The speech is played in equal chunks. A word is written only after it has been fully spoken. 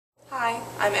Hi,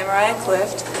 I'm Mariah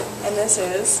Clift, and this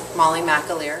is Molly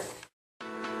McAleer.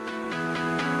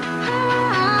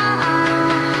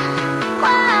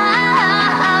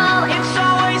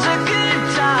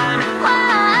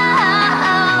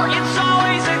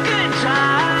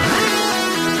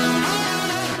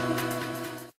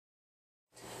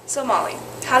 So Molly,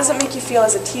 how does it make you feel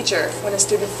as a teacher when a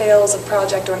student fails a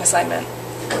project or an assignment?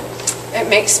 It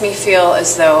makes me feel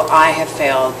as though I have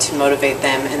failed to motivate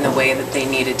them in the way that they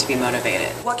needed to be motivated.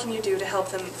 What can you do to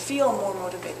help them feel more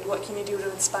motivated? What can you do to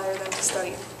inspire them to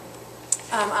study?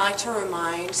 I like to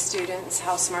remind students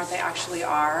how smart they actually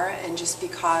are, and just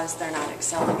because they're not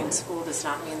excelling in school does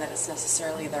not mean that it's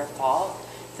necessarily their fault,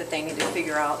 that they need to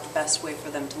figure out the best way for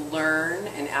them to learn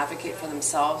and advocate for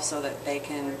themselves so that they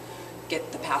can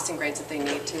get the passing grades that they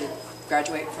need to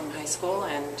graduate from high school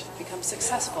and become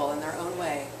successful in their own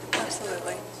way.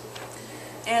 Absolutely.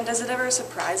 And does it ever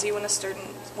surprise you when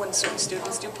certain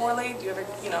students do poorly? Do you ever,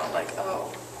 like,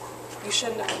 oh, you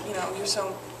shouldn't have, you're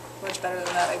so much better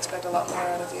than that, I expect a lot more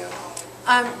out of you?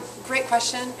 Great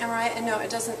question, Mariah. And no, it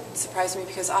doesn't surprise me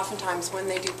because oftentimes when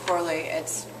they do poorly,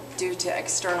 it's due to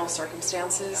external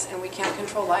circumstances, and we can't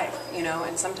control life,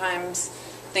 and sometimes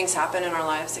things happen in our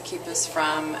lives that keep us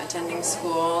from attending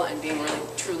school and being really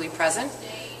truly present.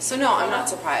 So no, I'm not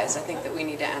surprised. I think that we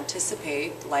need to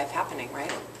anticipate life happening,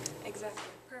 right? Exactly.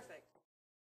 Perfect.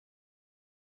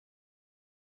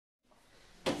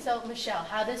 So Michelle,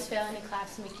 how does failing a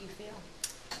class make you feel?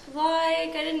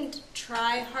 Like I didn't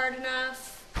try hard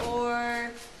enough,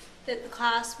 or that the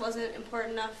class wasn't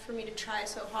important enough for me to try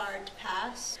so hard to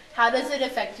pass. How does it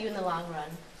affect you in the long run?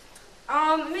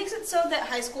 It makes it so that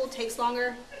high school takes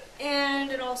longer,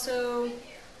 and it also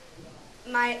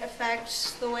might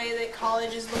affect the way that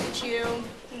colleges look at you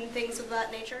and things of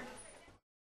that nature.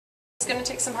 It's going to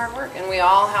take some hard work, and we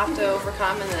all have to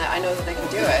overcome, and I know that they can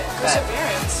do it.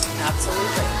 Perseverance.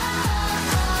 Absolutely.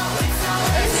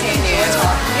 Seeing you.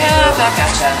 Yeah, back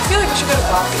at ya. I feel like we should go to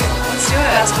coffee. Let's do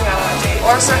it. Asking out on a date.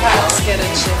 Or perhaps get a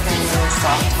chicken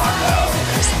soft taco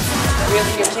or something. We have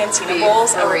your cantina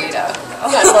bowls. Burrito.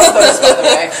 Yeah, I love those, by the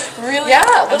way. Really? Yeah,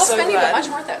 a I'm little so spendy, glad. but much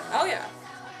worth it. Oh yeah.